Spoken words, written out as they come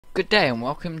Good day and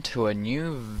welcome to a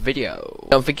new video.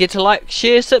 Don't forget to like,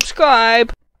 share,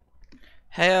 subscribe!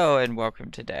 Hello and welcome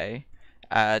today.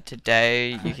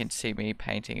 Today you can see me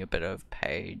painting a bit of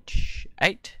page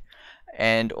 8.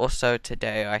 And also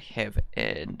today I have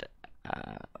in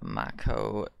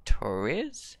Marcos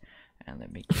Torres. And let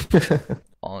me get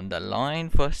on the line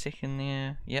for a second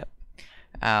there. Yep.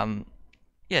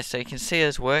 Yeah, so you can see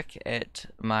his work at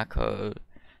Marcos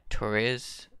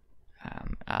Torres.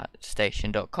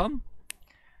 Artstation.com.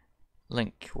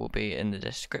 Link will be in the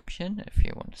description if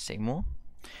you want to see more.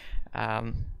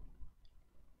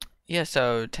 Yeah,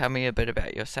 so tell me a bit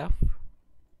about yourself.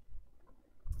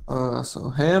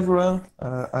 So hey everyone,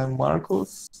 I'm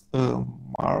Marcos.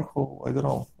 Marco, I don't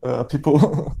know.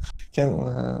 People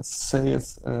can say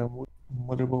it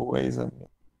multiple ways.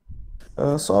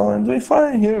 So I'm doing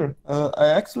fine here. I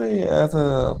actually at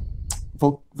a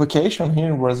vacation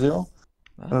here in Brazil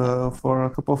for a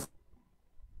couple of.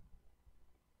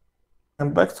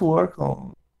 I'm back to work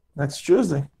on next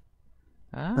Tuesday.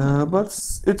 But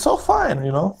it's all fine,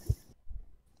 you know.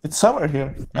 It's summer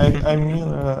here. I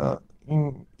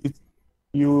mean,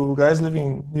 you guys live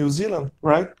in New Zealand,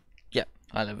 right? Yeah,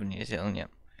 I live in New Zealand,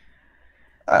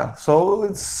 yeah. So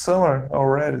it's summer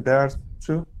already there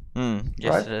too, yes,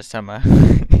 right? it is summer.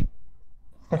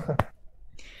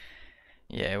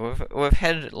 Yeah, we've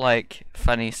had like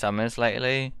funny summers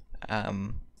lately.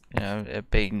 You know, it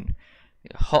been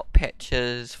hot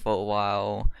patches for a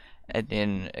while, and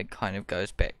then it kind of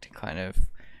goes back to kind of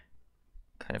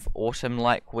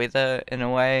autumn-like weather in a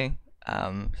way.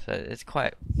 So it's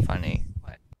quite funny.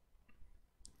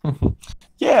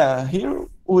 Yeah, here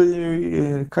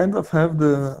we kind of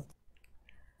have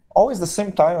always the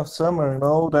same time of summer, you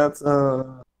know, that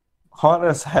hot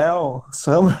as hell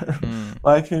summer.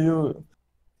 Like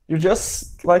you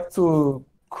just like to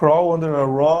crawl under a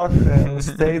rock and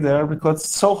stay there because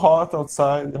it's so hot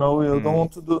outside, you know, you don't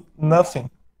want to do nothing.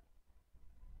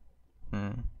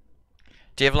 Do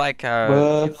you have like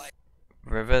But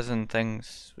rivers and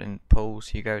things and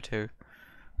pools you go to?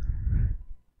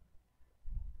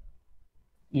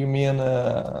 you mean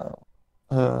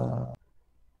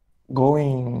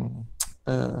going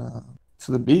to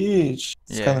the beach,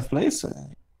 this kind of place?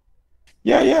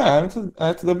 Yeah, I'm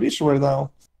at the beach right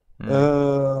now.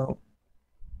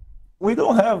 We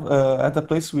don't have at the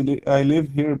place I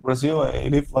live here in Brazil. I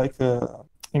live like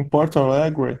in Porto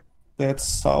Alegre, that's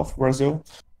South Brazil.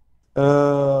 We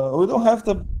don't have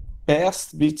the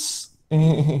best beaches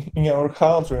in our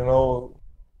country, you know.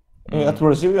 At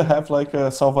Brazil, you have like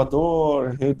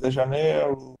Salvador, Rio de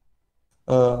Janeiro,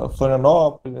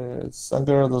 Florianópolis,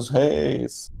 Angra dos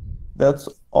Reis. That's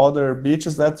other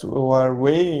beaches that are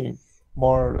way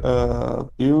more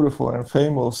beautiful and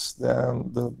famous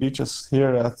than the beaches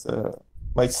here at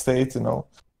my state, you know.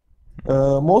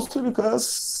 Mostly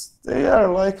because they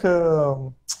are like,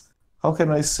 how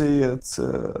can I say it?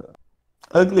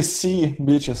 Ugly sea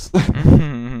beaches.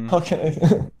 How can I?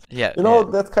 Yeah, you know,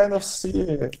 that kind of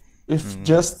sea with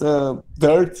just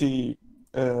dirty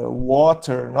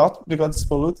water, not because it's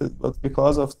polluted, but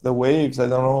because of the waves. I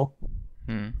don't know.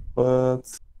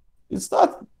 But it's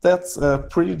not that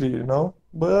pretty, you know.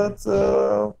 But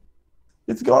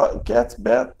gets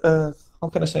bad. How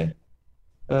can I say?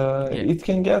 It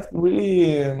can get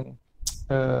really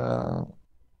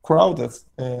crowded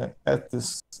at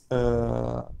this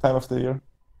time of the year.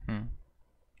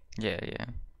 Yeah.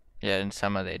 In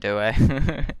summer they do, eh?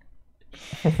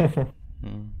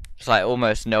 It's like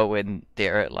almost nowhere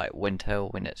there at like winter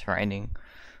when it's raining.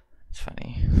 It's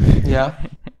funny. Yeah.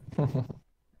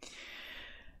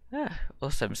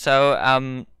 Awesome. So, are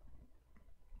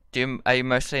you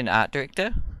mostly an art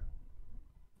director?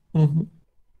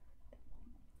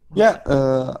 Yeah.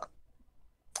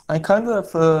 I kind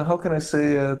of how can I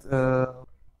say it?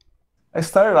 I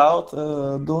started out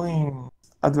doing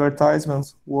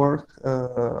advertisement work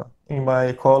in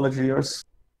my college years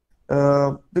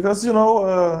because you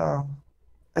know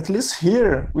at least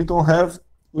here we don't have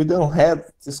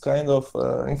this kind of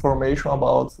information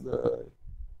about the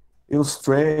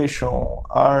illustration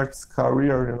art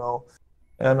career, you know.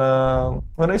 And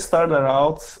when I started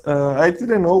out, I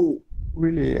didn't know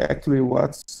really actually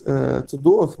what to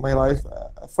do with my life.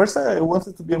 First, I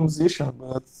wanted to be a musician,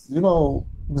 but you know,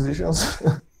 musicians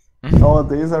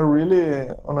nowadays are really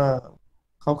on a,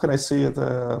 how can I say it,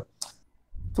 to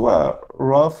a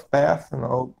rough path. You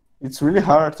know, it's really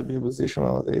hard to be a musician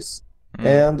nowadays.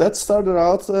 And that started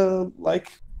out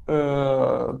like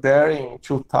there in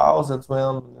 2000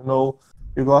 when you know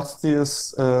you got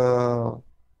this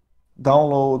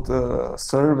download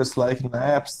service like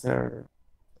Napster,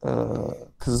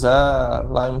 Kazaa,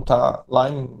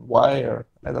 LimeWire.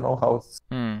 I don't know how to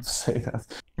Mm. say that.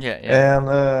 Yeah, yeah.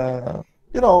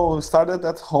 And started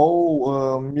that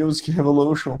whole music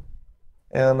revolution.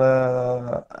 And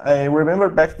I remember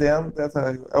back then that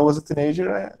I was a teenager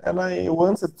and I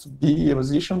wanted to be a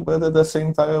musician, but at the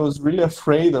same time I was really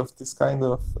afraid of this kind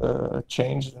of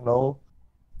change,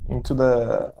 into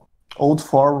the old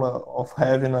form of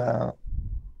having a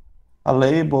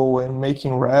label and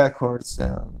making records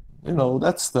and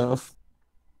that stuff.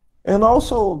 And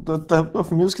also the type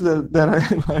of music that I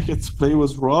liked to play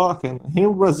was rock. And here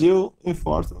in Brazil,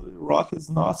 unfortunately, rock is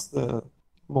not the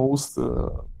most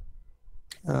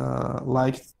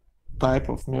liked type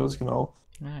of music.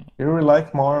 Right. Here we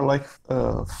like more like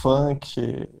funk,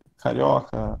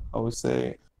 carioca, I would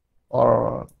say,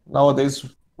 or nowadays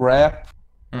rap.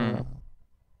 Uh, Mm.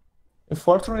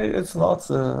 Unfortunately, it's not.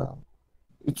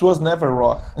 It was never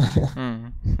rock.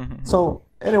 Mm. So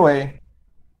anyway,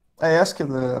 I asked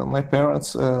my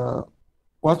parents,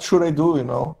 what should I do?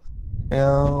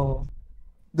 And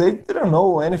they didn't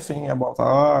know anything about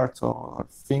art or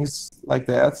things like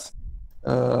that.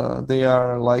 They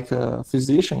are like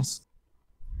physicians,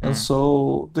 and Mm.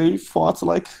 so they thought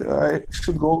like I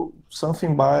should go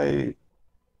something by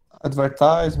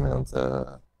advertisement,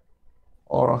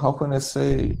 or how can I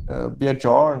say, be a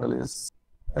journalist.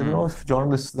 I don't know Mm. if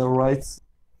journalist is the right,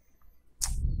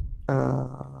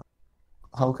 uh,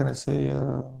 how can I say,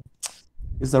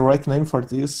 is the right name for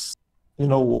this.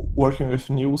 Working with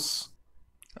news.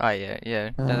 Oh yeah,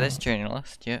 yeah. No, Uh, that's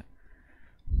journalist. Yeah.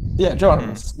 yeah, Mm.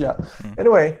 journalist. Yeah. Mm.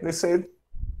 Anyway, they said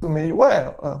to me,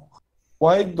 well,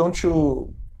 why don't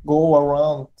you go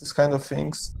around this kind of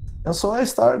things? And so I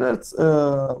started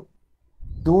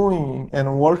doing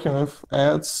and working with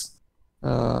ads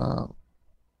uh,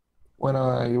 when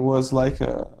I was like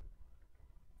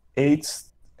 8,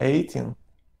 18.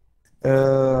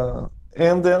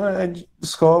 And then I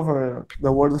discovered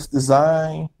the world of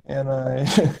design, and I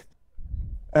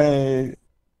I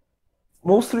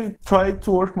mostly tried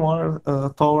to work more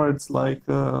towards like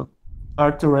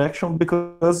art direction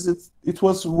because it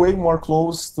was way more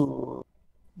close to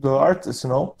the artist.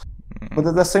 But Mm.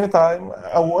 at the same time,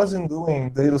 I wasn't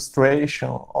doing the illustration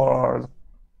or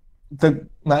the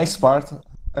nice part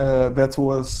that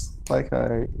was like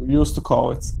I used to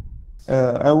call it.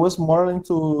 I was more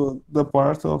into the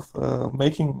part of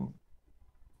making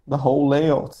the whole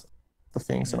layout, the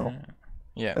things.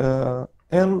 Yeah.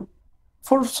 And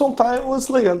for some time it was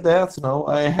like that.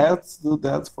 I had to do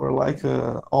that for like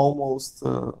almost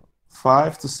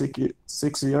 5 to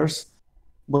 6 years.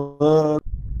 But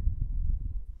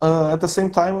at the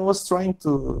same time, I was trying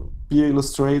to be an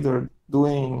illustrator,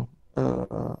 doing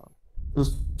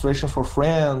illustration for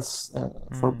friends,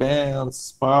 for Mm. bands,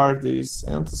 parties,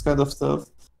 and this kind of stuff.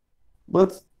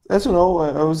 But as you know,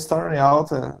 I was starting out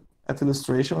at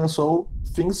illustration, and so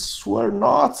things were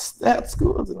not that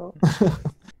good.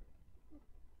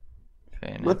 Fair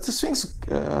enough. But these things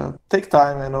take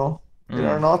time. They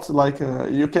are Mm. not like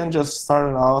you can just start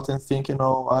it out and think, I'm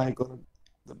gonna be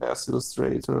the best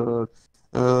illustrator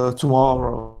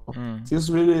tomorrow. Mm. This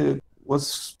really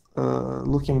was,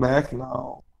 looking back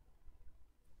now,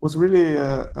 was really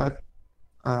a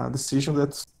decision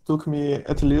that took me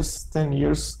at least 10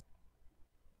 years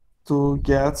to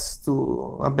get to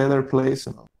a better place.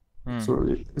 Mm. So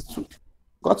it's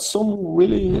got some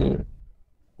really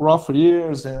rough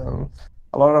years and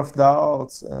a lot of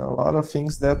doubts and a lot of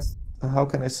things that, how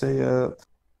can I say,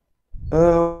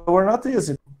 were not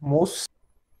easy. Most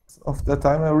of the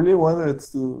time, I really wanted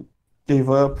to give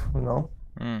up.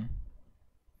 Mm.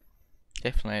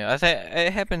 Definitely. I think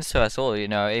it happens to us all,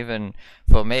 even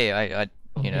for me,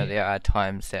 there are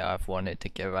times that I've wanted to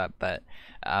give up, but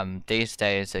these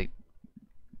days, I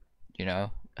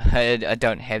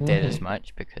don't have that as Mhm.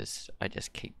 much because I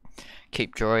just keep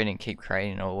drawing and keep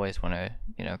creating. I always want to,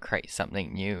 create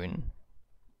something new and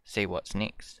see what's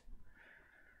next.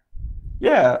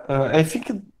 Yeah, I think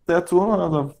that one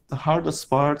of the hardest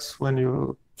parts when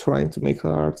you're trying to make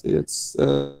art, it's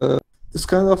this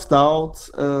kind of doubt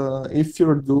if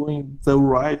you're doing the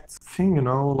right thing.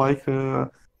 Like,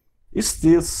 is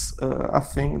this a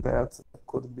thing that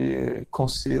could be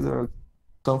considered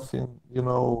something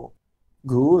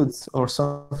good or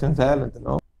something valid?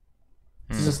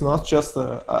 This Mm. is not just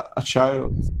a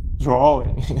child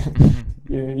drawing.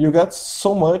 You got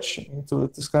so much into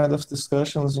this kind of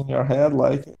discussions in your head,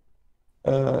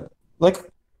 uh, like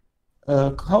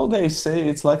how they say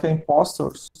it's like an imposter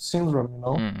syndrome.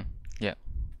 Mm. Yeah.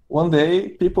 One day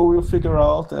people will figure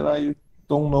out that I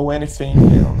don't know anything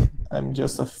and I'm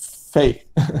just a fake.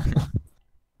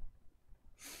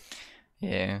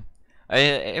 Yeah.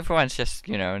 Everyone's just,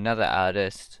 another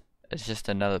artist. it's just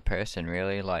another person,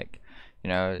 really. Like, you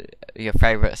know, your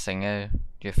favorite singer,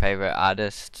 your favorite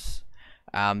artists,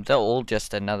 they're all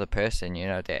just another person, you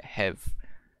know, that have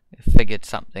figured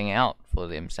something out for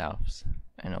themselves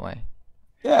in a way.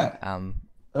 Yeah. Um,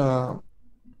 Uh,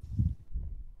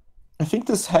 I think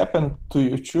this happened to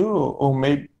you too, or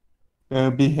maybe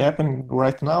be happening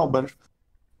right now, but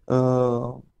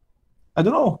uh, I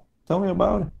don't know. Tell me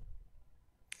about it.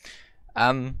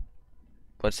 um,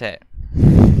 what's that?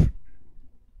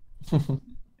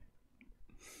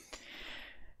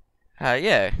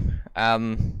 Yeah.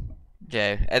 Um,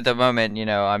 yeah. At the moment, you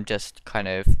know, I'm just kind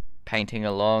of painting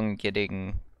along,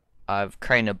 I've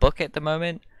created a book at the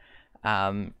moment.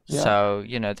 Yeah. So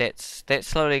you know, that's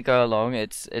slowly go along.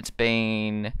 It's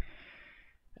been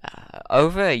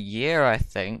over a year, I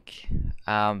think.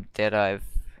 That I've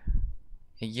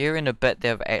a year and a bit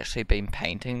that I've actually been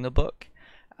painting the book.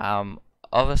 Um,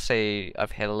 Obviously,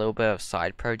 I've had a little bit of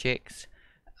side projects,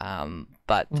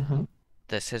 but hmm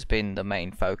this has been the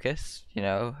main focus, you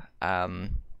know.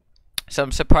 So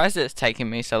I'm surprised that it's taken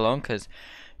me so long because,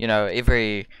 you know,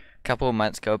 every couple of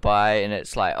months go by and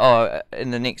it's like, oh,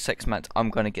 in the next 6 months I'm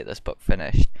going to get this book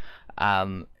finished.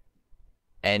 Um,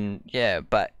 and yeah,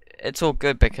 but it's all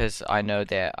good because I know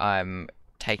that I'm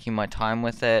taking my time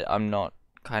with it. I'm not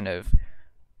kind of,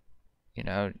 you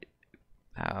know,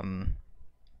 um,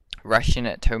 rushing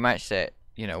it too much that,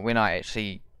 you know, when I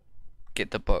actually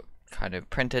get the book kind of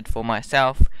printed for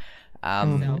myself,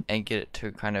 hmm and get it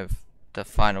to kind of the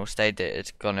final stage that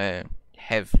it's gonna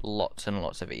have lots and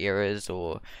lots of errors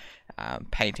or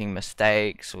painting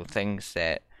mistakes or things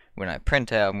that when I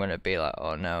print it I'm gonna be like,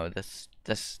 oh no, this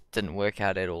didn't work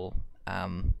out at all.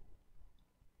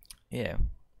 Yeah.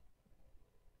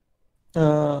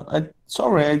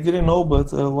 Sorry, I didn't know,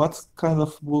 but what kind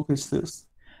of book is this?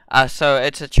 So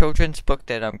it's a children's book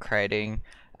that I'm creating.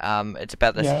 It's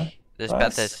about Yeah.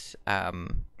 Nice. this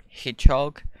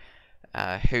hedgehog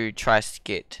who tries to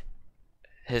get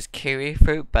his kiwi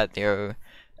fruit, but there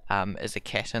is a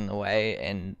cat in the way,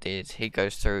 and he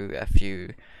goes through a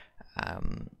few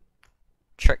um,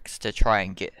 tricks to try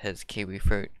and get his kiwi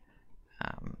fruit.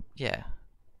 Yeah.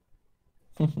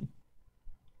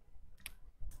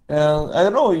 And I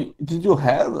don't know, did you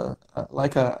have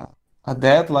like a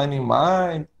deadline in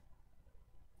mind?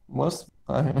 Most,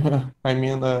 I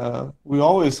mean, we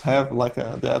always have like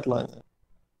a deadline.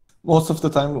 Most of the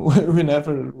time, we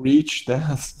never reach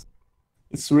that.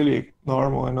 It's really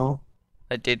normal, I know.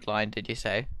 A deadline, did you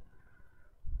say?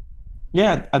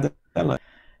 Yeah, a deadline.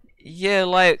 Yeah,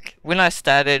 like when I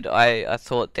started, I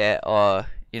thought that, oh,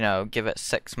 you know, give it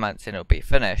 6 months and it'll be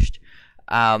finished.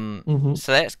 hmm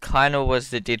So that's kind of was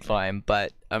the deadline,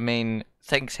 but I mean,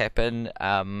 things happen.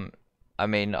 I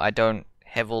mean, I don't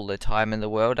have all the time in the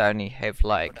world. I only have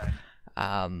like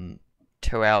um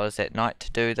 2 hours at night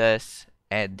to do this,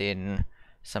 and then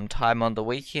some time on the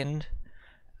weekend.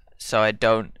 So I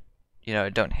don't, you know,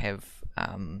 don't have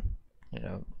you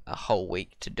know, a whole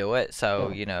week to do it. So Yeah.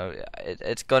 you know,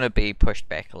 it's gonna be pushed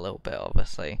back a little bit,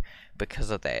 obviously, because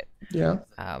of that. Yeah.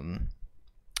 Um,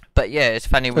 but yeah, it's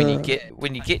funny Uh,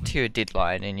 when you get to your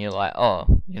deadline and you're like,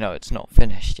 oh, you know, it's not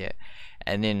finished yet,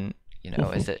 and then you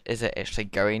know, is it actually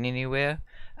going anywhere?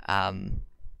 Um,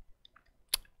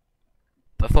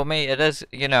 but for me, it is,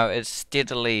 you know, it's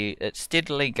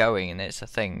steadily going, and that's the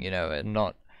thing, you know, and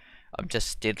not I'm just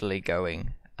steadily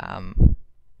going.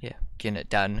 Yeah, getting it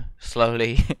done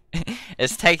slowly.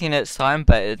 It's taking its time,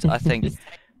 but it's I think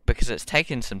because it's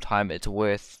taken some time, it's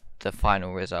worth the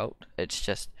final result. It's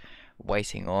just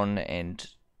waiting on and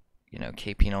you know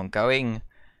keeping on going.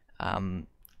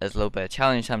 There's a little bit of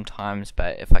challenge sometimes,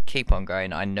 but if I keep on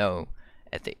going, I know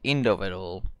at the end of it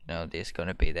all, you know, there's going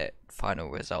to be that final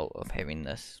result of having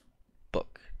this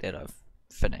book that I've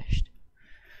finished.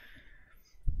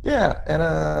 yeah,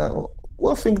 and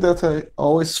one thing that I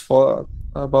always thought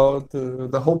about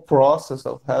the whole process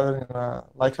of having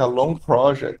like a long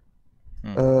project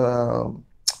Hmm. um,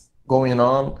 going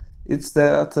on, it's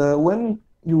that when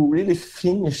you really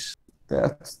finish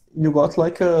that, you got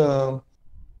like an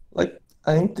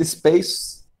empty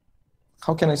space.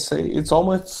 How can I say? It's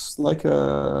almost like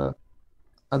a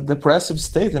depressive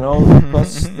state,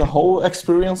 because the whole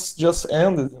experience just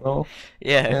ended,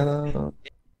 Yeah. and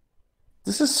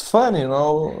this is fun,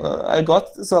 I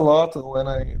got this a lot when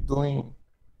I doing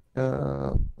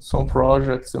some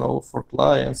projects, for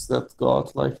clients that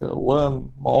got like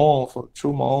 1 month or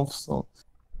 2 months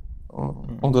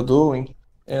Hmm. on the doing,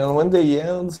 and when they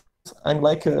end, I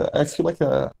feel like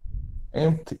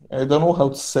empty. I don't know how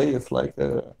to say it,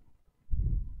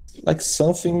 like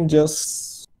something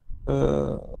just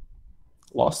uh,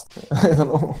 lost. I don't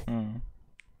know. Hmm.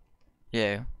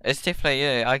 Yeah, it's definitely,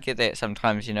 yeah, I get that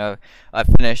sometimes, I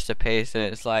finish the piece and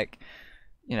it's like,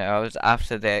 I was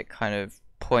after that kind of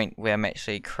point where I'm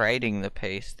actually creating the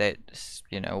piece, that's,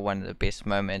 one of the best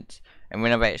moments. And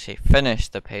when I've actually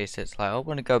finished the piece, it's like, I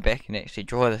want to go back and actually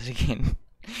draw this again.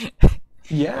 Or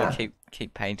Yeah,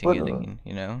 keep painting but it again.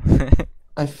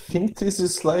 I think this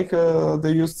is like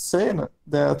they used to say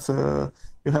that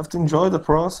you have to enjoy the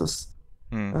process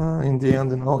Hmm. in the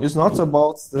end. It's not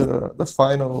about the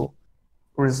final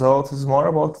result. It's more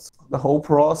about the whole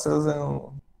process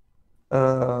and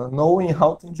knowing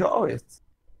how to enjoy it.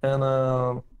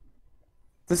 And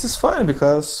this is fun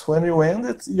because when you end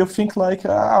it, you think like,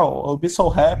 "Oh, I'll be so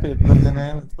happy when it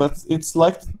ends." But it's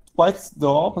like quite the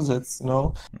opposite.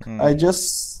 Hmm. I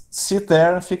just sit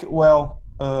there and think, well,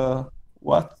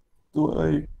 what do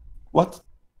I, what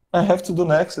I have to do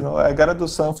next? I gotta do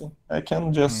something. I can't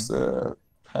Hmm. just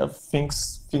have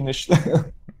things finished.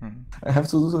 Hmm. I have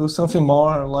to do something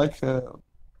more like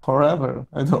forever.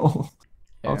 I don't know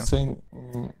how to Yeah. say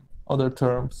in other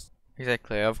terms.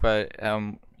 Exactly. I've got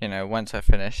once I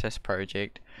finish this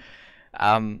project,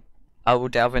 um, I will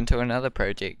delve into another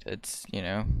project. It's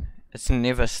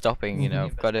never stopping. Hmm.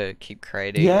 I've got to keep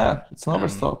creating. Yeah, it's never Um,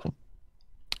 stopping.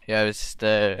 yeah, it's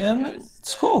the. And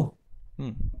it's cool.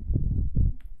 Hmm.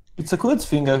 It's a good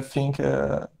thing, I think.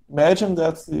 Imagine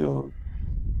that you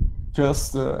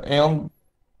just end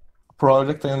a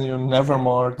project and you never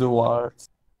more do art.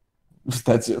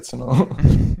 That's it.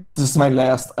 This is my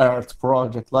last art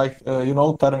project. Like,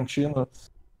 Tarantino,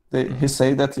 he Hmm.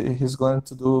 say that he's going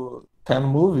to do 10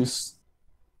 movies,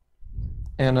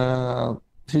 and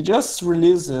he just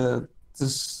released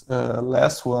this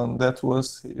last one that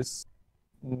was his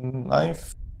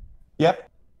ninth. Yeah.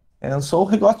 And so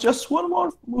he got just one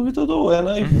more movie to do. And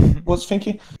I was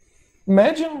thinking,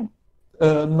 imagine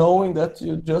knowing that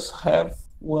you just have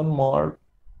one more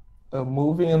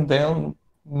movie and then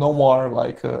no more,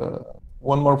 like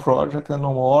one more project and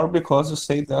no more because you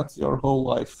say that your whole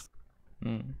life.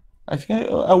 Hmm. I think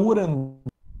I wouldn't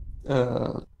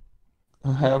uh,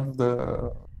 have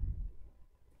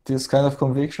this kind of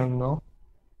conviction.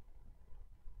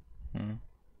 Hmm.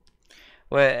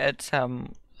 Well, it's oh,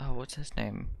 what's his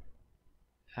name?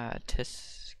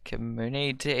 Tis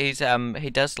Kamuni. He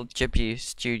does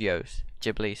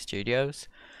Ghibli Studios.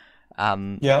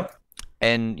 Um, Yeah,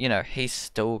 and he's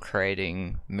still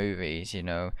creating movies.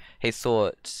 He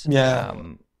thought yeah.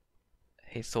 um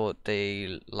he thought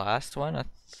the last one, I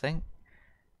think,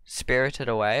 Spirited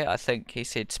Away. I think he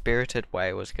said Spirited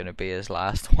Away was going to be his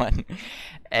last one,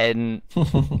 and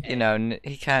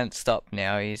he can't stop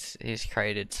now. He's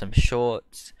created some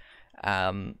shorts.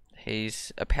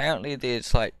 He's apparently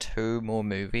there's like two more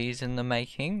movies in the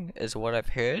making, is what I've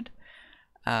heard.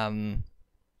 Um,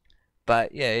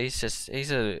 but yeah,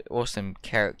 he's an awesome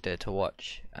character to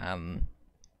watch.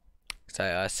 So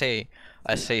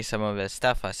I see some of his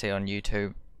stuff. I see on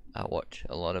YouTube. I watch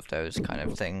a lot of those kind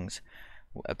of things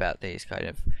about these kind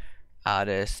of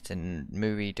artists and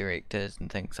movie directors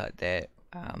and things like that.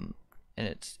 And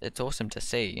it's awesome to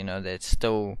see. They're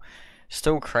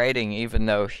still creating, even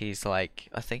though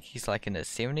I think he's like in his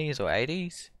 70s or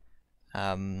 80s.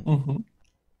 Um, Mhm.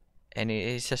 and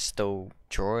he's just still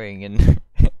drawing and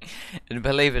and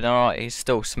believe it or not, he's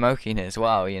still smoking as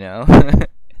well.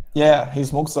 Yeah, he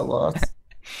smokes a lot.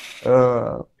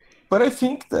 Uh, but I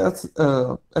think that,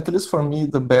 at least for me,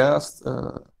 the best,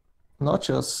 not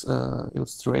just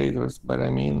illustrators, but I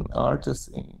mean artists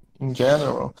in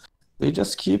general, they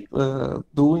just keep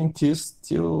doing this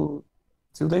till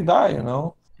they die.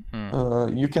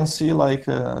 Hmm. You can see like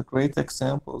great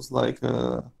examples like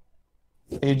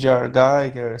H.R.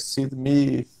 Geiger, Sid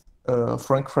Mead,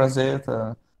 Frank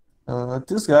Frazetta.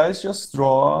 These guys just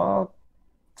draw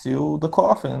till the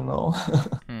coffin.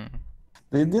 Hmm.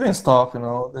 They didn't stop.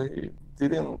 They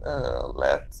didn't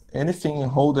let anything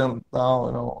hold them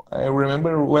down. I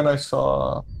remember when I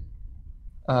saw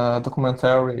a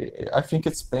documentary, I think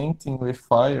it's Painting with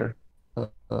Fire,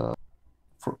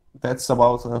 that's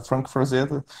about Frank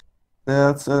Frazetta,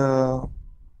 that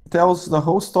tells the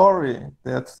whole story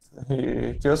that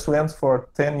he just went for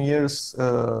 10 years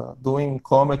doing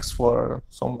comics for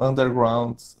some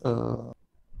underground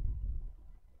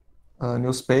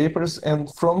newspapers,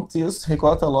 and from this he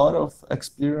got a lot of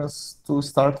experience to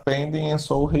start painting, and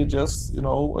so he just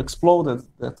exploded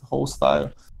that whole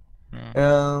style. Hmm.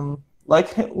 And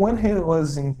like when he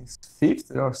was in his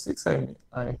fifth or sixth,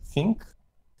 I think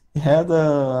he had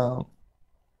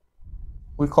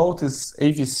we call this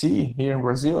AVC here in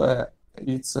Brazil.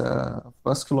 It's a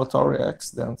vasculatory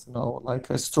accident, like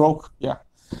a stroke. Yeah,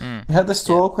 Hmm. he had a Yeah.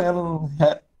 stroke and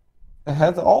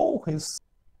had all his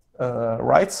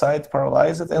right side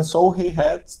paralyzed, and so he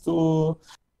had to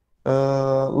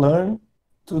learn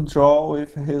to draw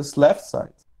with his left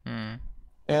side. Mm.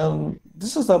 And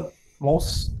this is the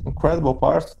most incredible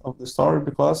part of the story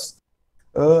because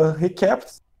he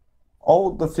kept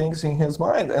all the things in his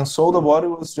mind, and so the body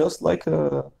was just like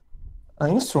an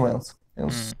instrument.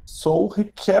 And so he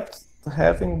kept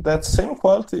having that same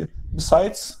quality,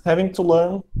 besides having to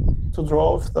learn to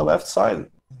draw with the left side.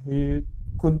 He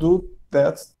could do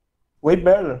that way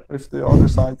better with the other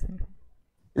side.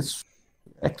 It's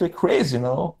actually crazy,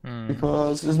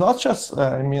 because it's not just,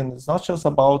 it's not just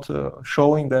about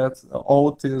showing that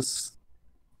all this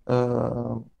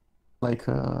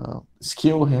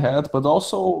skill he had, but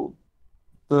also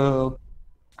the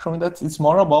showing that it's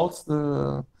more about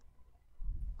the,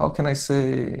 how can I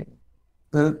say,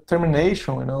 the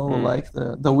determination, like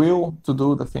the will to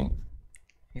do the thing.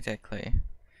 Exactly.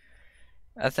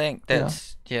 I think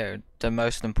that's the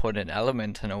most important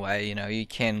element in a way. You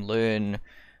can learn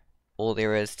all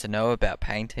there is to know about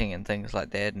painting and things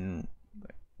like that, and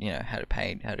how to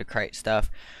paint, how to create stuff,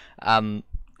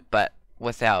 but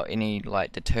without any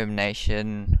like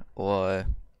determination or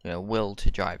will to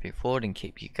drive you forward and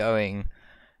keep you going,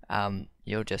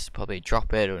 you'll just probably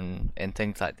drop it and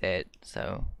things like that.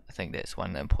 So I think that's one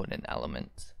of the important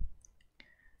elements.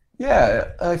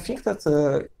 Yeah, I think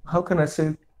that how can I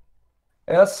say,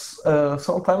 as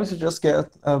sometimes you just get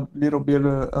a little bit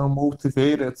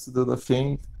unmotivated to do the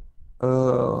thing.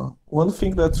 One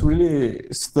thing that's really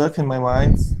stuck in my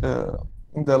mind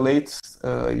in the late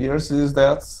years is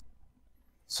that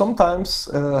sometimes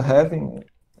having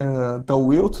the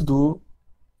will to do,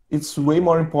 it's way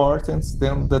more important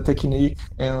than the technique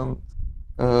and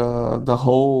the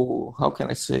whole, how can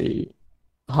I say,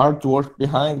 hard work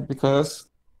behind. Because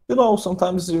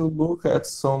sometimes you look at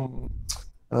some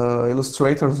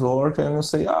illustrators' work and you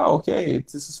say, okay,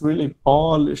 this is really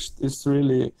polished, it's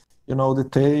really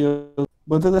detailed,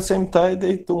 but at the same time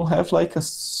they don't have like a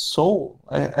soul.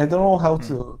 I don't know how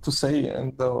to say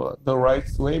in the right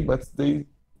way, but they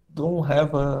don't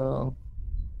have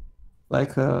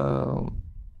like a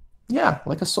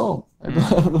soul. I don't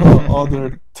have no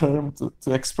other term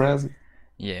to express it.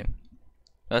 Yeah,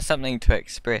 well, something to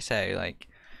express, like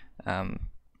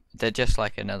they're just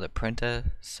like another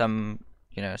printer. Some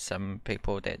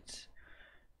people that's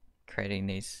creating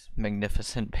these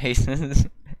magnificent pieces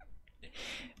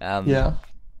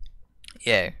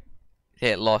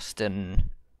get lost in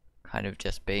kind of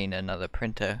just being another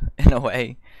printer in a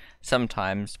way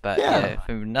sometimes, but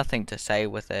nothing to say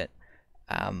with it.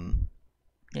 And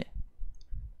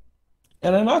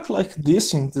I'm not like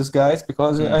dissing these guys,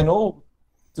 because I know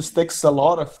this takes a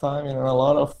lot of time and a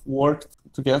lot of work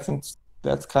to get into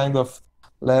that kind of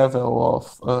level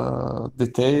of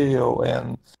detail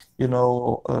and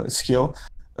skill.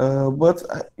 But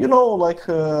like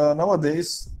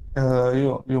nowadays,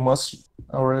 you must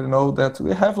already know that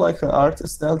we have like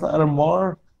artists that are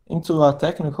more into a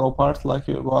technical part. Like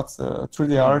you got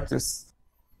 3D artists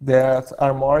that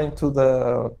are more into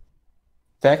the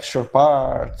texture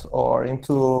part or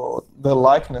into the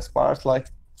likeness part, like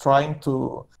trying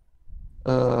to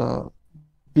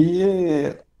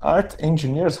be art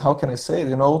engineers. How can I say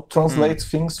it? Translate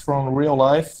things from real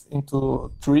life into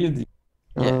 3D.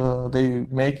 They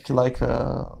make like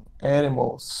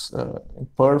animals in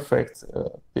perfect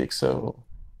pixel.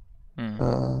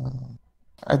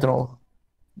 I don't know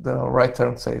the right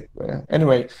term to say it.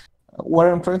 Anyway, what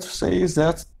I'm trying to say is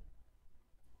that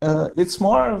it's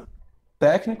more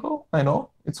technical. I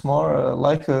know it's more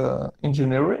like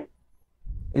engineering.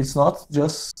 It's not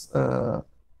just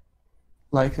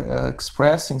like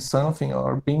expressing something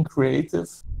or being creative,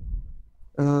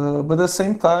 but at the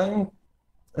same time,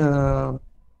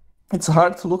 it's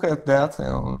hard to look at that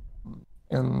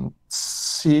and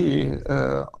see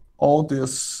all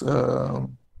this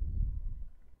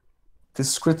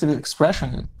this creative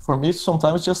expression. For me,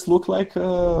 sometimes just look like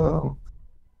how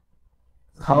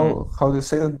they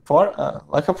say it before,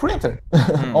 like a printer,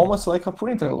 almost like a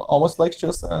printer, almost like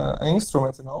just an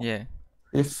instrument. Yeah.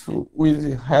 If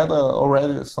we had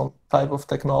already some type of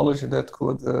technology that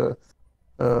could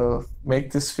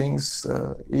make these things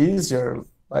easier,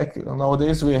 like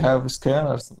nowadays we have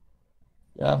scanners.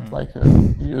 Like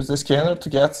you use the scanner to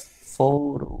get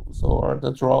photos or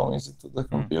the drawings into the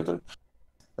computer.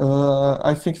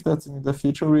 I think that in the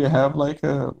future we have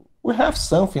we have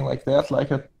something like that,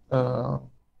 like a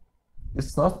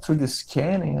it's not 3D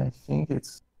scanning. I think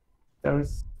there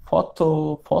is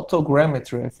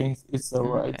photogrammetry. I think it's the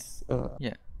right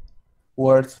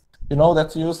word.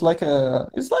 That you use it's like a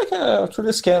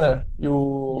 3D scanner.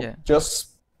 You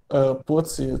just put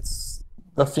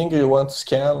the the thing you want to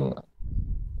scan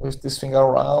with this thing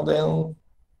around, and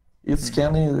it's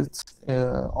scanning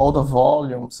all the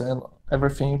volumes and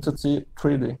everything to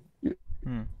 3D.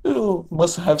 You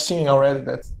must have seen already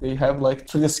that they have like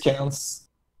 3D scans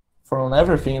from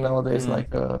everything nowadays,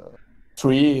 like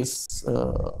trees,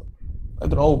 I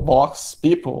don't know, box,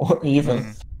 people,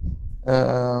 even.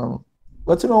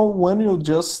 But when you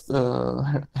just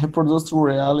reproduce to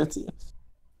reality,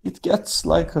 it gets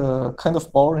like kind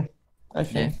of boring, I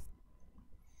think.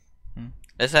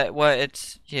 Is that what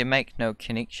it's? You make no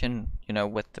connection,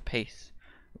 with the piece,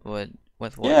 with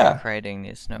what Yeah. you're creating.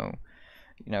 There's no,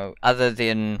 other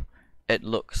than it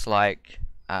looks like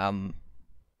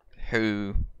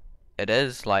who it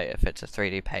is. Like if it's a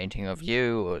 3D painting of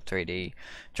you or a 3D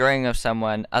drawing of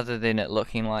someone, other than it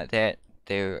looking like that,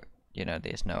 there's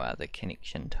no other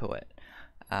connection to it.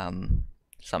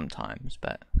 Sometimes,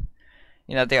 but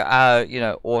there are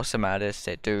awesome artists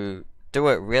that do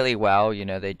it really well.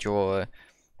 They draw.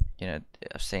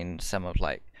 I've seen some of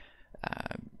like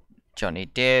Johnny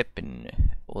Depp and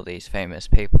all these famous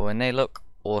people, and they look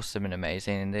awesome and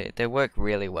amazing, and they work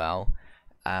really well.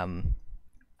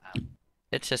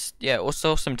 It's just it's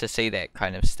awesome to see that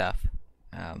kind of stuff.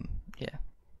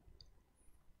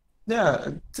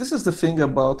 Yeah, this is the thing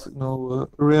about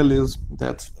realism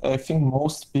that I think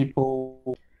most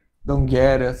people don't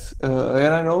get it,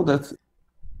 and I know that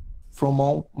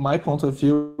from my point of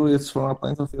view, it's from a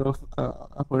point of view of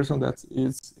a person that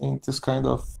is in this kind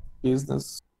of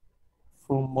business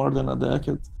for more than a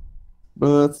decade.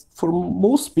 But for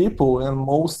most people and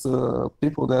most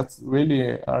people that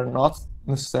really are not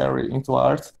necessarily into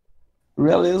art,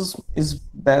 realism is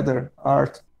better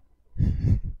art.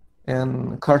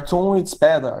 And cartoon, it's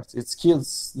bad art. It's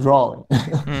kids drawing.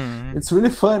 It's really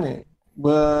funny.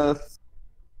 But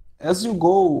as you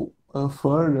go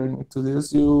further into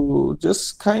this, you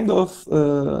just kind of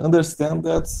understand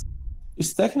that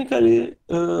it's technically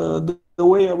the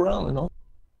way around,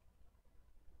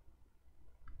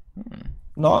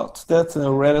 Not that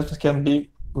Reddit can be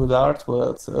good art,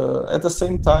 but at the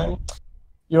same time,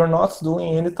 you're not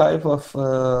doing any type of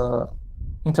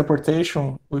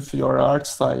interpretation with your art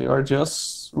style. You're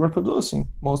just reproducing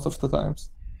most of the times.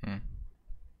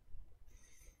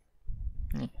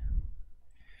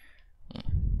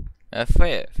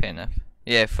 Fair enough.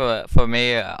 Yeah, for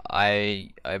me,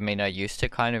 I mean, I used to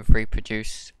kind of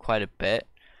reproduce quite a bit.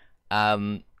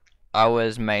 I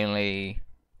was mainly,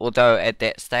 although at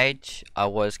that stage I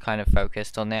was kind of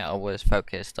focused on that. I was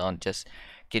focused on just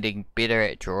getting better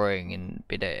at drawing and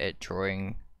better at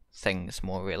drawing things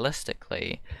more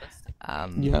realistically.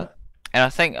 Yeah. And I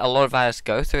think a lot of artists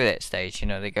go through that stage.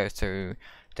 They go through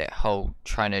that whole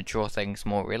trying to draw things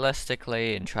more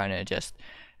realistically and trying to just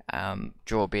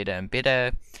draw better and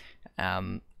better.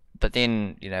 But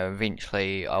then,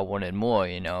 eventually I wanted more.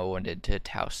 I wanted to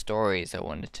tell stories. I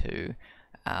wanted to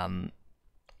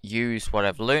use what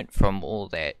I've learnt from all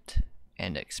that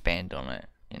and expand on it.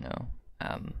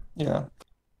 Yeah.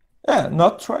 Yeah,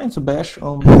 not trying to bash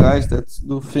on the guys that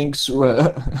do things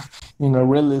in a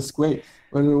realistic way.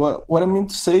 But what I mean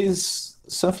to say is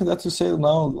something that you say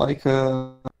now, like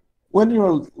when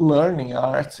you're learning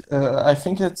art, I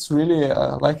think it's really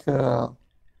like a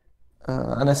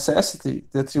necessity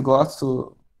that you got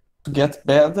to get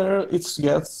better. It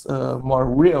gets more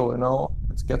real,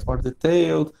 it gets more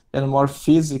detailed and more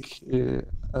physically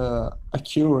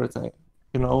accurate,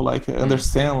 like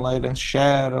understand light and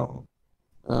shadow.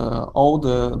 All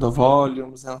the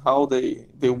volumes and how they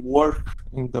work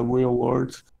in the real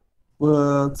world.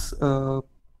 But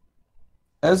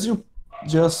as you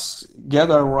just get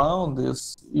around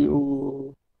this,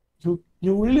 you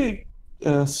really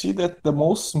see that the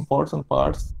most important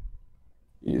part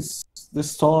is the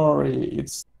story.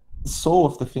 It's the soul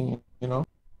of the thing,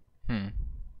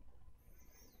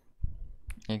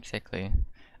 Exactly.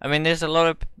 I mean, there's a lot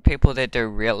of people that do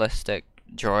realistic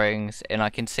drawings, and I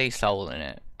can see soul in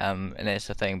it. And that's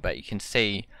the thing. But you can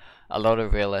see a lot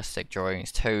of realistic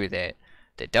drawings too that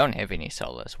don't have any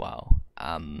soul as well.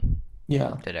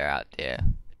 Yeah. That are out there.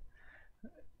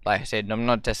 Like I said, I'm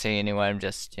not dissing anyone. I'm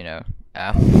just yeah.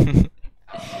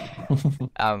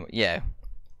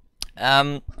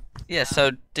 Yeah.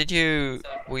 So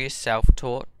were you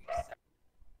self-taught?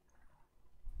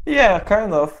 Yeah,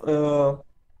 kind of.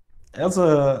 As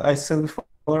I said before,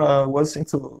 I was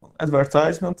into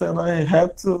advertisement, and I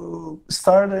had to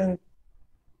start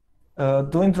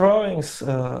doing drawings,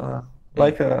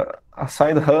 like a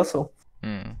side hustle.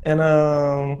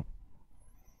 And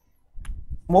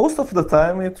most of the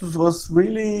time, it was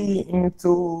really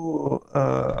into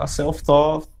a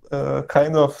self-taught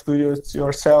kind of do it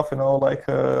yourself, like,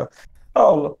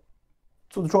 oh,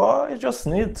 to draw, you just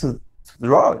need to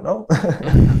draw, you know.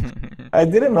 I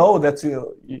didn't know that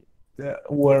there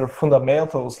were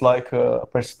fundamentals like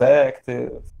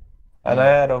perspective,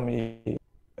 anatomy,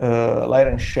 light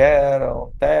and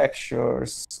shadow,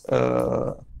 textures,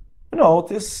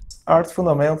 these art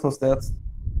fundamentals that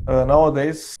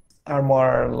nowadays are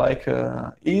more like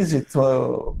easy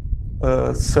to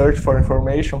search for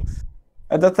information.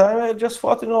 At that time, I just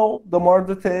thought, the more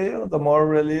detail, the more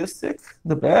realistic,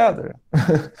 the better.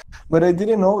 But I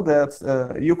didn't know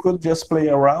that you could just play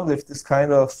around with this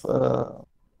kind of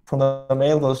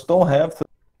fundamentals. Don't have to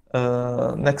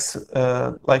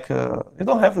you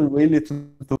don't have really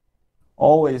to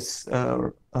always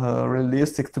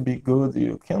realistic to be good.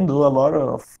 You can do a lot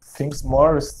of things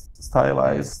more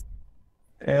stylized,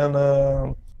 and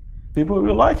people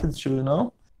will like it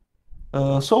too,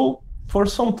 So for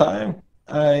some time,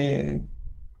 I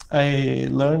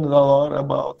learned a lot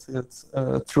about it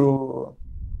through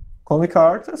comic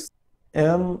artists,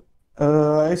 and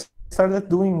I started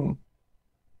doing,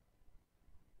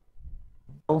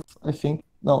 I think,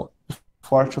 no,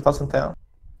 for 2010,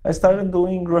 I started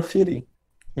doing graffiti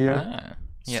here,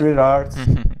 street art.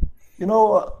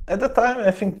 At the time,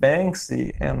 I think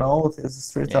Banksy and all these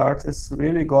street artists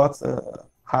really got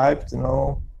hyped,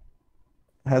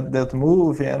 had that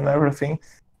movie and everything.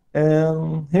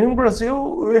 And here in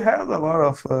Brazil, we had a lot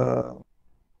of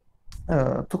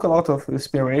took a lot of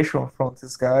inspiration from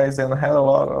these guys and had a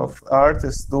lot of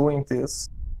artists doing this.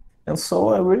 And so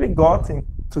I really got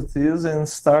into this and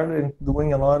started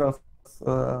doing a lot of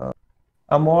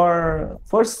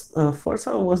first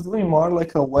I was doing more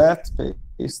like a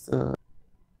wet-based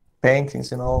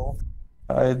paintings,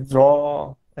 I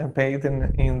draw and paint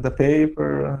in the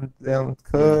paper and then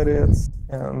cut it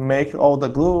and make all the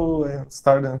glue and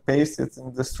start and paste it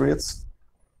in the streets.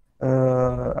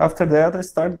 After that, I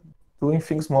started doing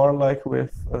things more like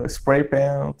with spray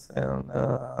paint and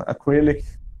acrylic.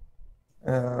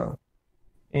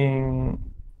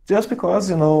 Just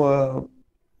because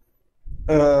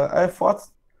I thought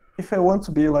if I want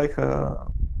to be like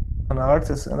an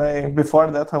artist, and before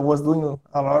that I was doing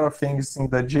a lot of things in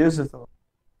the digital,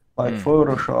 like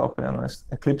Photoshop and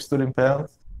Eclipse Studio Paint.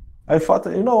 I thought,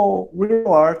 real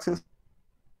artists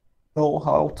know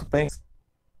how to paint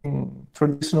in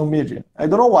traditional media. I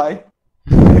don't know why.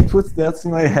 I put that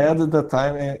in my head at the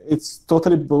time. It's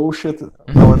totally bullshit.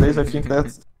 Nowadays, I think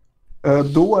that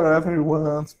do whatever you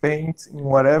want, paint in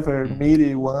whatever media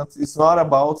you want. It's not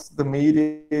about the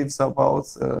media. It's about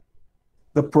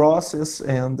the process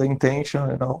and the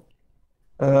intention,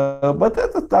 But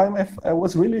at the time, I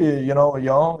was really,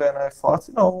 young, and I thought,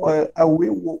 I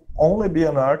will only be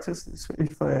an artist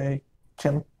if I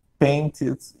can paint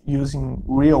it using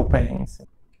real paint.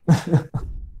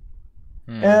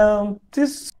 And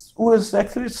this was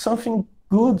actually something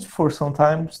good for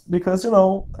sometimes because, I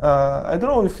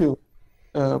don't know if you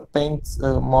paint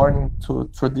more into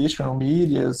traditional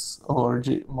medias or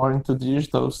more into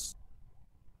digitals.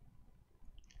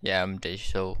 Yeah, I'm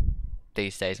digital.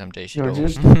 These days I'm digital. You're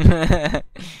digital?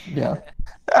 Yeah,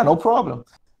 no problem.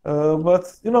 But,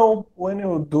 when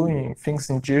you're doing things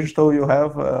in digital, you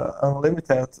have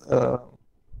unlimited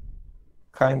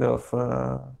kind of,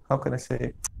 how can I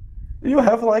say? You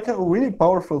have like a really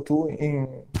powerful tool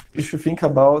if you think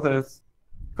about it,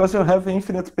 because you have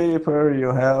infinite paper,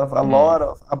 you have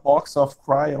a box of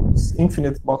crayons,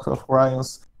 infinite box of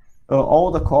crayons,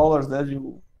 all the colors that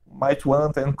you might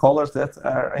want and colors that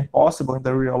are impossible in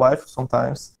the real life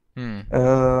sometimes.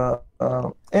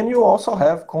 And you also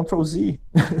have Control Z.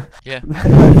 Yeah.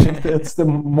 I think that's the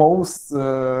most,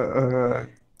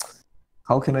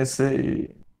 how can I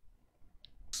say,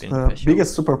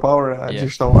 biggest superpower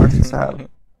digital artists have.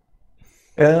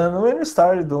 And when you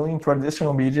start doing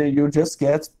traditional media, you just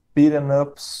get beaten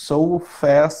up so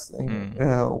fast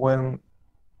when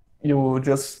you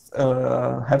just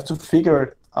have to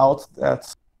figure out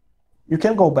that you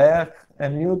can go back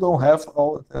and you don't have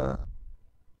all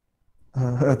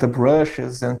the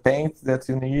brushes and paint that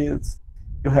you need.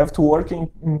 You have to work in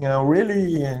a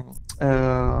really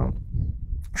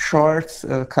short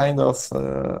kind of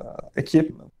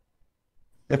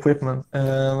equipment,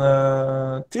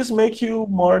 and this make you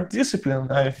more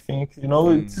disciplined, I think.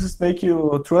 This make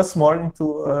you trust more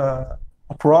into a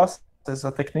process,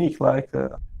 a technique. Like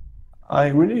I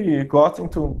really got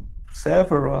into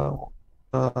several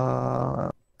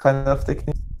kind of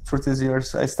techniques through these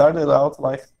years. I started out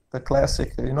like the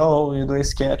classic, you do a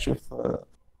sketch with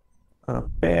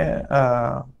pen.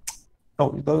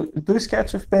 You do a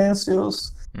sketch with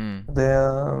pencils,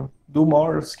 then do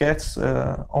more sketches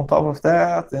on top of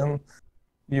that, and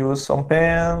use some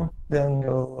pen, then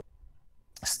you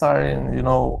starting,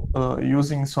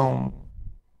 using some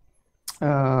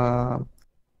uh,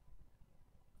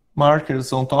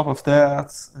 markers on top of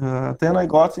that. Then I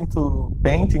got into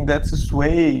painting that is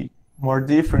way more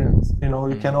different.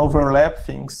 You can overlap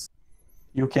things.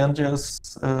 You can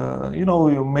just,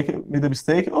 you made a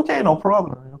mistake. Okay, no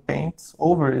problem. You paint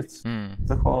over it,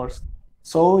 the colors.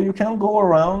 So you can go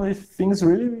around with things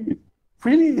really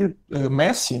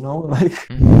messy, Like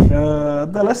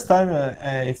the last time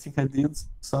I think I did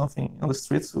something on the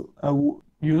streets,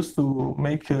 used to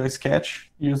make a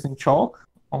sketch using chalk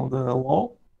on the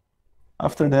wall.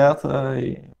 After that,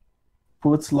 I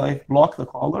block the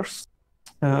colors,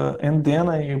 and then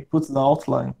I put the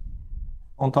outline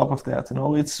on top of that.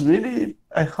 It's really,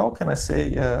 how can I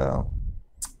say,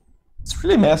 it's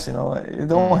really messy. You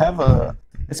don't have a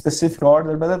specific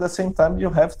order, but at the same time, you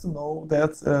have to know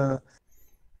that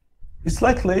it's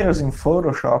like layers in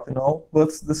Photoshop, but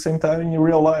at the same time in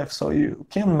real life. So you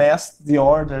can mess the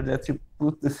order that you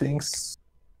put the things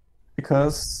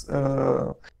because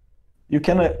you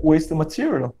can waste the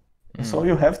material. So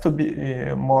you have to be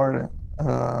more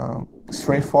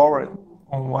straightforward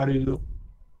on what you do.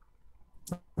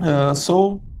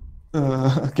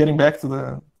 Getting back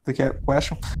to the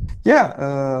question,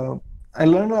 I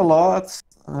learned a lot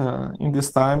in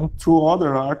this time through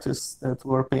other artists that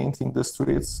were painting the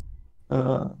streets.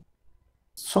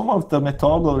 Some of the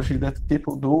methodology that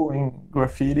people do in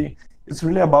graffiti is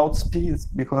really about speed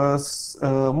because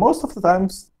most of the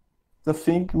times the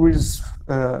thing is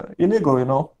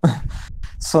illegal,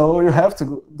 so you have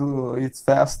to do it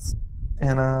fast,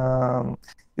 and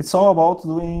it's all about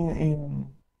doing in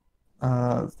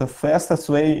the fastest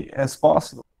way as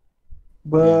possible.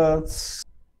 But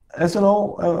as you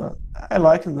know, I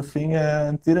liked the thing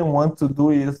and didn't want to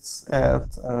do it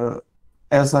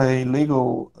as a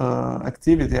legal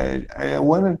activity. I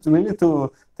wanted really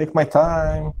to take my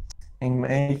time and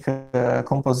make a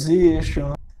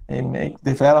composition and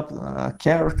develop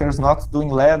characters, not doing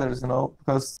letters,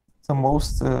 because the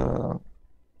most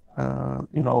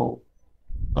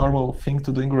normal thing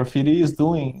to do in graffiti is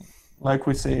doing, like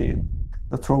we say,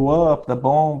 the throw up, the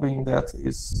bombing, that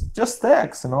is just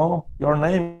text, your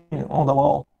name on the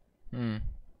wall. And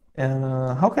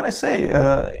how can I say,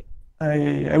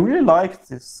 I really like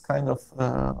this kind of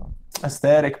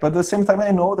aesthetic, but at the same time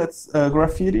I know that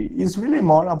graffiti is really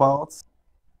more about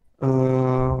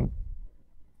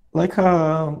like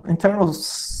internal,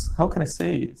 how can I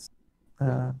say it?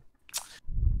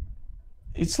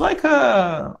 It's like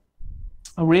a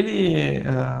really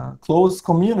close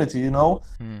community,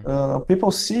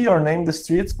 people see your name in the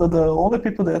streets, but the only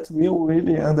people that will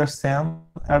really understand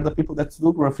are the people that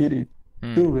do graffiti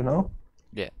too,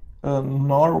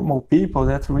 normal people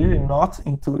that really not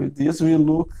into this will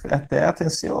look at that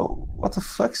and say, oh, what the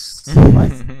fuck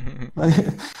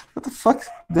what the fuck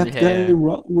that guy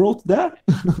wrote that.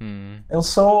 And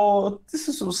so this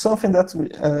is something that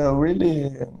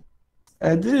really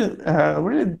I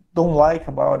really don't like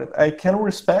about it. I can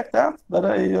respect that, but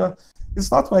it's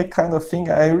not my kind of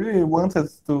thing. I really wanted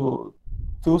to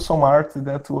do some art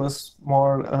that was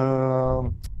more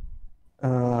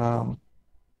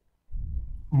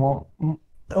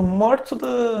to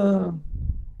the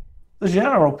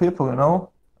general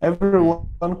people,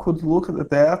 Everyone could look at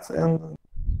that and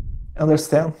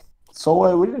understand. So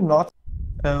I really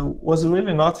was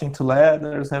really not into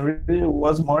letters. I really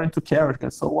was more into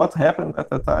characters. So what happened at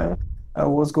the time, I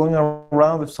was going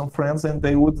around with some friends and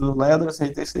they would do letters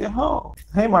and they say, oh,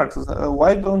 hey Marcos,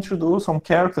 why don't you do some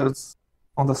characters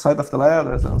on the side of the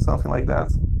letters and something like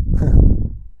that.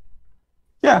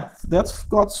 Yeah, that's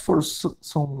got for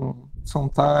some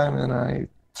time, and I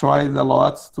tried a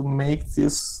lot to make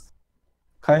this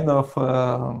kind of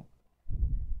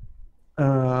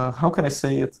how can I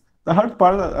say it? The hard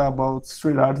part about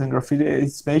street art and graffiti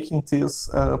is making this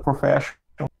profession,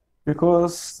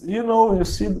 because you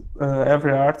see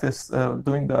every artist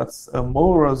doing that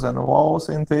murals and walls,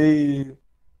 and they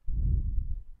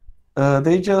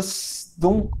just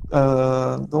don't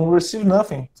receive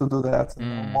nothing to do that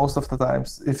most of the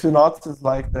times. If you notice,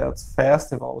 like that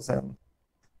festivals and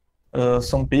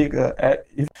some big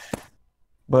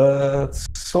but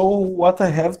so what I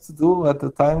have to do at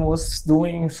the time was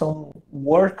doing some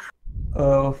work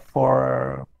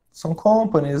for some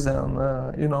companies, and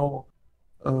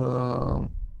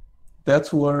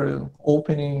that were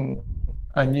opening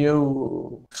a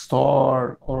new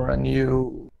store or a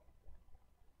new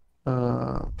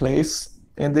place,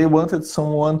 and they wanted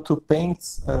someone to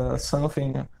paint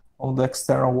something on the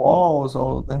external walls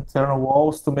or the internal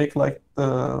walls to make like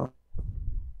the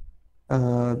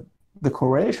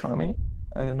decoration.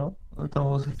 I don't know, I don't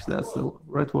know if that's the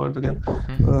right word again.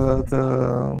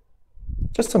 Mhm.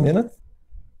 Just a minute.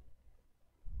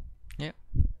 Yep.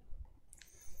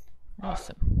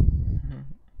 Awesome.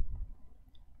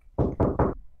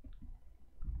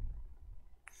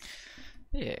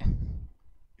 Yeah.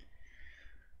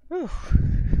 Whew.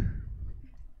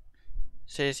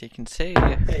 So as you can see,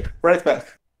 Hey, right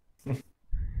back.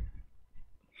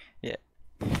 yeah.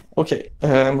 Okay,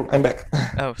 I'm back.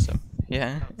 Awesome.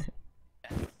 Yeah.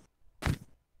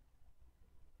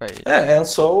 Right. Yeah, and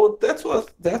so that's what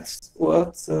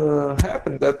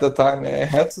happened at the time. I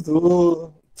had to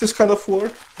do this kind of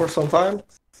work for some time,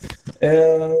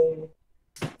 and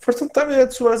for some time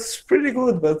it was pretty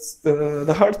good. But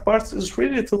the hard part is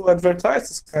really to advertise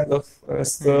this kind of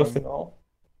stuff. You know,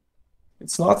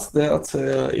 it's not that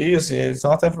easy. It's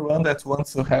not everyone that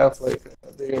wants to have like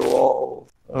their wall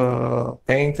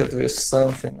painted with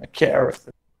something, a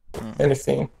character,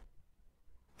 anything.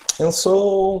 And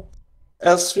so,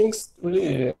 as things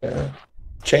really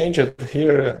changed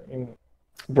here in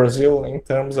Brazil in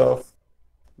terms of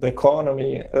the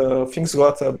economy, things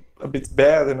got a bit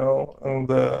bad, you know,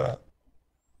 and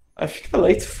I think the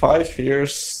late 5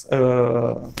 years,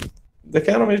 the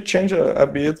economy changed a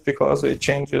bit because we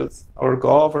changed our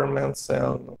governments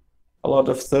and a lot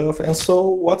of stuff. And so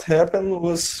what happened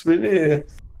was really,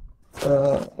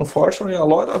 unfortunately, a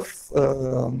lot of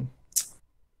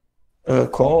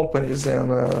companies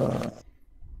and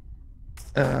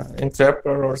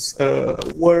entrepreneurs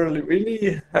were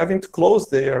really having to close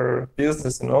their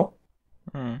business, you know.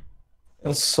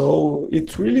 And so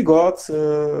it really got,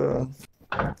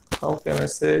 how can I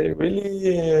say,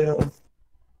 really,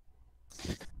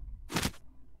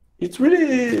 it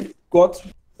really got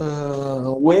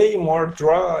way more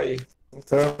dry in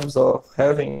terms of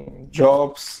having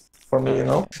jobs for me, you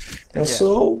know. And Yeah.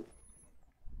 so,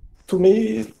 to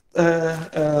me,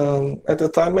 at the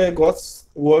time I got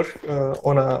work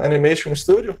on an animation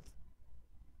studio.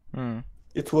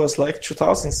 It was like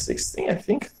 2016, I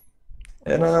think,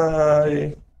 and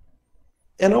I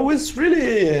was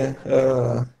really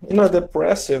in a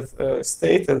depressive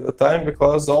state at the time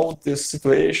because all this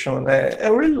situation. I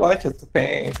really liked to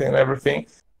paint and everything,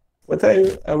 but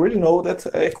I really know that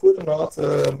I could not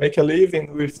make a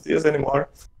living with this anymore.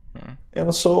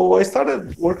 And so I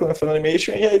started working with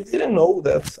animation. And I didn't know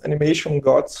that animation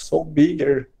got so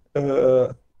bigger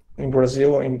in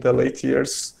Brazil in the late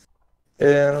years.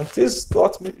 And this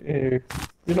got me,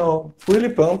 you know, really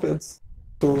pumped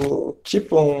to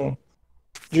keep on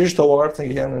digital art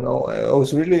again. You know, I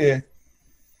was really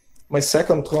my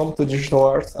second home to digital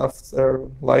art after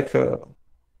like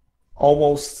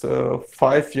almost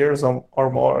 5 years or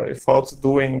more without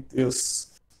doing this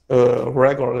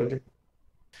regularly.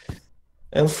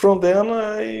 And from then,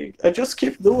 I just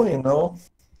keep doing, you know.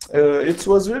 It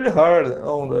was really hard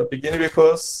on the beginning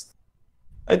because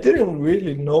I didn't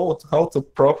really know how to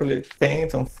properly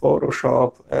paint on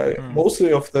Photoshop.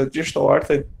 Mostly of the digital art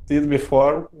I did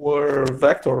before were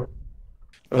vector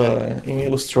in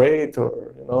Illustrator,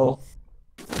 you know.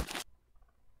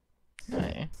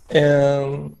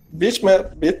 And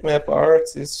bitmap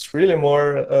art is really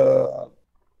more,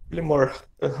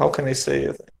 how can I say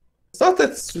it? It's not that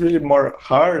it's really more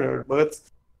harder, but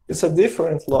it's a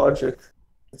different logic.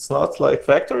 It's not like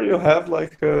vector, you have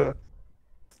like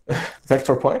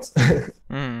vector points.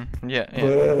 Yeah.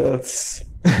 But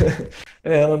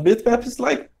and bitmap is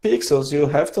like pixels. You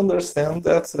have to understand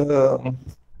that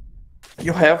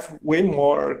you have way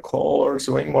more colors,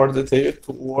 way more detail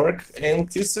to work, and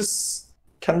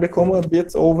can become a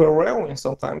bit overwhelming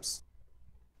sometimes.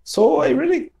 So I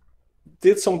really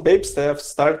did some baby steps,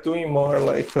 start doing more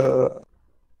like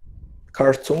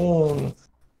cartoon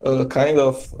kind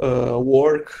of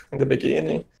work in the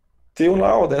beginning, till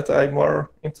now that I'm more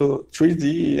into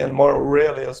 3D and more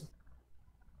realism.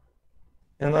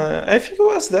 And I think it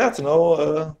was that, you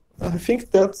know, I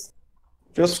think that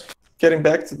just getting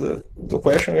back to the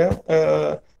question again,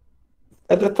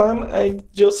 at the time I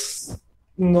just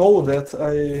know that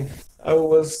I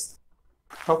was,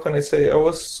 how can I say, I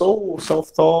was so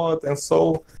self-taught and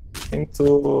so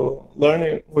into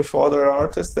learning with other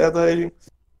artists that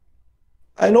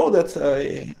I know that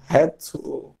I had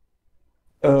to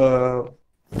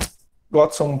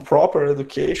got some proper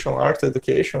education, art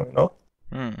education, you know.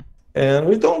 And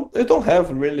we don't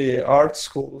have really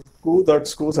good art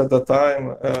schools at the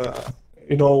time.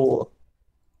 You know,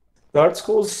 the art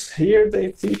schools here,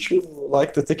 they teach you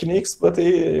like the techniques, but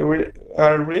they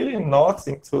are really not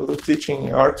into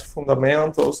teaching art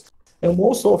fundamentals. And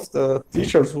most of the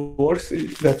teachers' work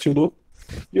that you do,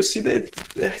 you see that,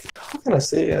 how can I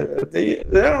say, they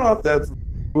are not that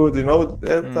good, you know,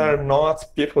 that are not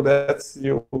people that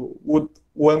you would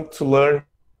want to learn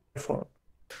from.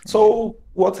 So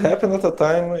what happened at the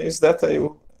time is that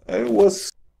I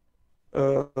was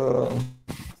uh,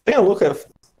 taking a look at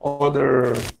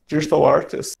other digital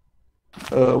artists'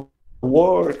 uh,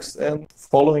 works and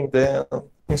following them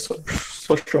in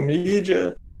social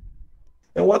media.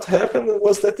 And what happened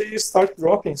was that they start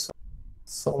dropping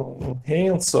some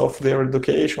hints of their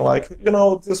education, like, you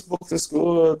know, this book is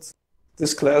good,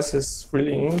 this class is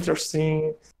really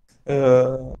interesting.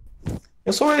 And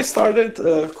so I started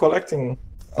collecting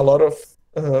a lot of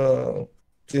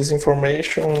this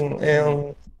information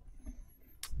and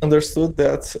understood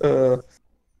that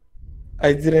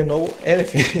I didn't know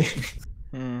anything.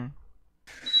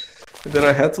 That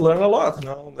I had to learn a lot, you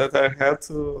know, that I had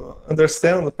to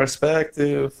understand the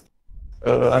perspective,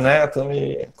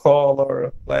 anatomy,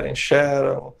 color, light and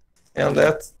shadow, and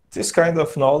that this kind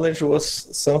of knowledge was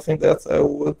something that I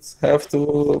would have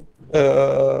to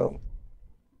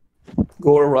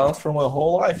go around for my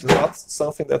whole life. It's not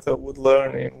something that I would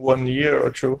learn in 1 year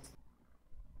or two.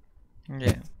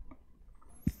 Yeah.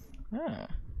 Ah,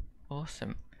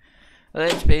 awesome. Well,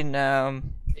 it's been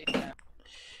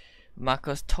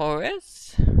Marcos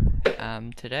Torres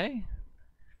today.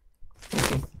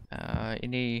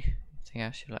 Anything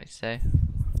else you'd like to say?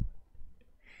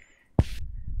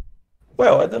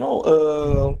 Well, I don't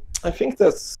know. I think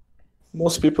that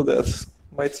most people that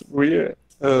might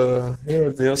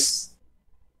hear this,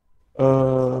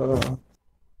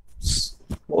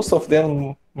 most of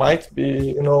them might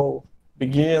be, you know,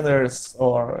 beginners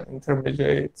or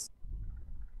intermediates.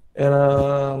 And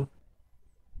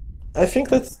I think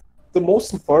that the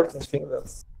most important thing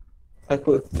that I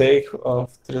could take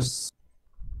of this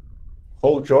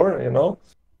whole journey, you know,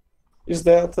 is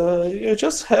that you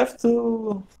just have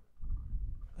to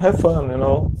have fun, you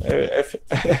know.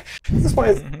 This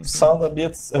might sound a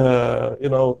bit, you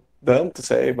know, dumb to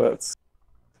say, but,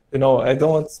 you know, I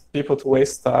don't want people to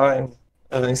waste time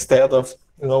instead of,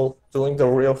 you know, doing the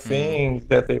real thing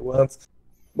that they want.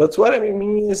 But what I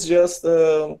mean is just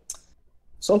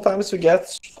sometimes we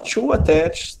get too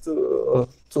attached to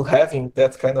having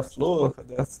that kind of look,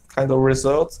 that kind of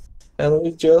result, and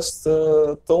we just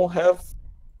don't have,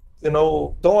 you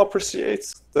know, don't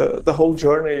appreciate the whole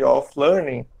journey of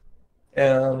learning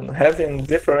and having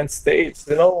different states,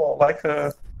 you know, like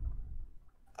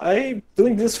I'm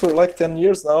doing this for like 10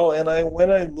 years now, and when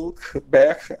I look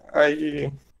back,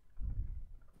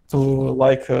 to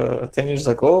like 10 years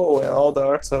ago and all the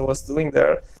arts I was doing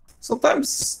there,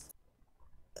 sometimes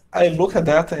I look at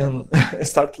that and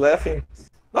start laughing,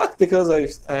 not because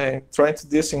I'm trying to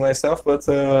dissing myself, but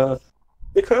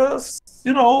because,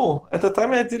 you know, at the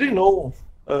time I didn't know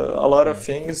a lot of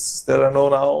things that I know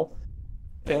now,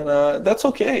 and that's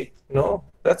okay, you know,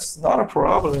 that's not a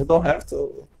problem. You don't have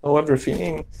to know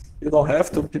everything, you don't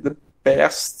have to be the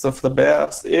best of the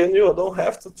best, and you don't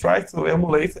have to try to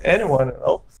emulate anyone, you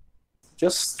know.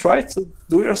 Just try to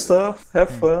do your stuff, have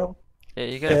fun. Yeah,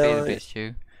 you gotta be the best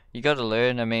you. You gotta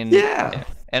learn. I mean, Yeah.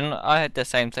 And I had the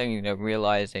same thing, you know,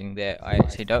 realizing that I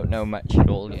actually don't know much at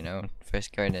all, you know,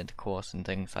 first going into course and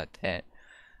things like that.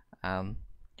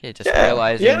 Yeah, just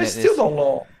realizing I that still don't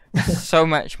know. so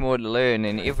much more to learn,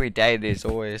 and every day there's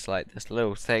always like this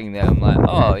little thing that I'm like,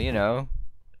 oh, you know,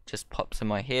 just pops in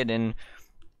my head, and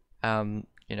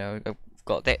you know, I've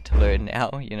got that to learn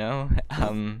now, you know,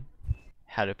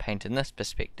 how to paint in this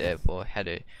perspective, or how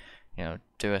to, you know,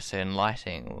 do a certain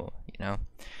lighting, or, you know,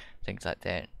 things like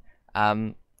that.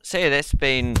 So yeah, that's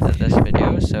been this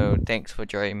video, so thanks for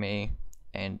joining me,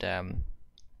 and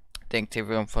thanks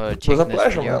everyone for checking It was a pleasure,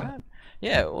 this video man. out.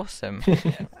 Yeah, awesome.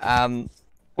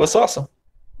 Was awesome.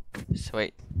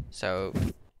 Sweet. So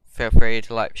feel free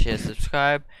to like, share,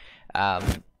 subscribe.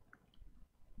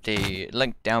 The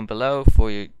link down below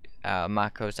for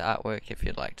Marco's artwork if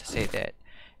you'd like to see that.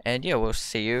 And yeah, we'll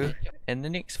see you in the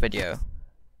next video.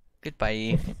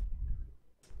 Goodbye.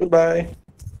 Goodbye.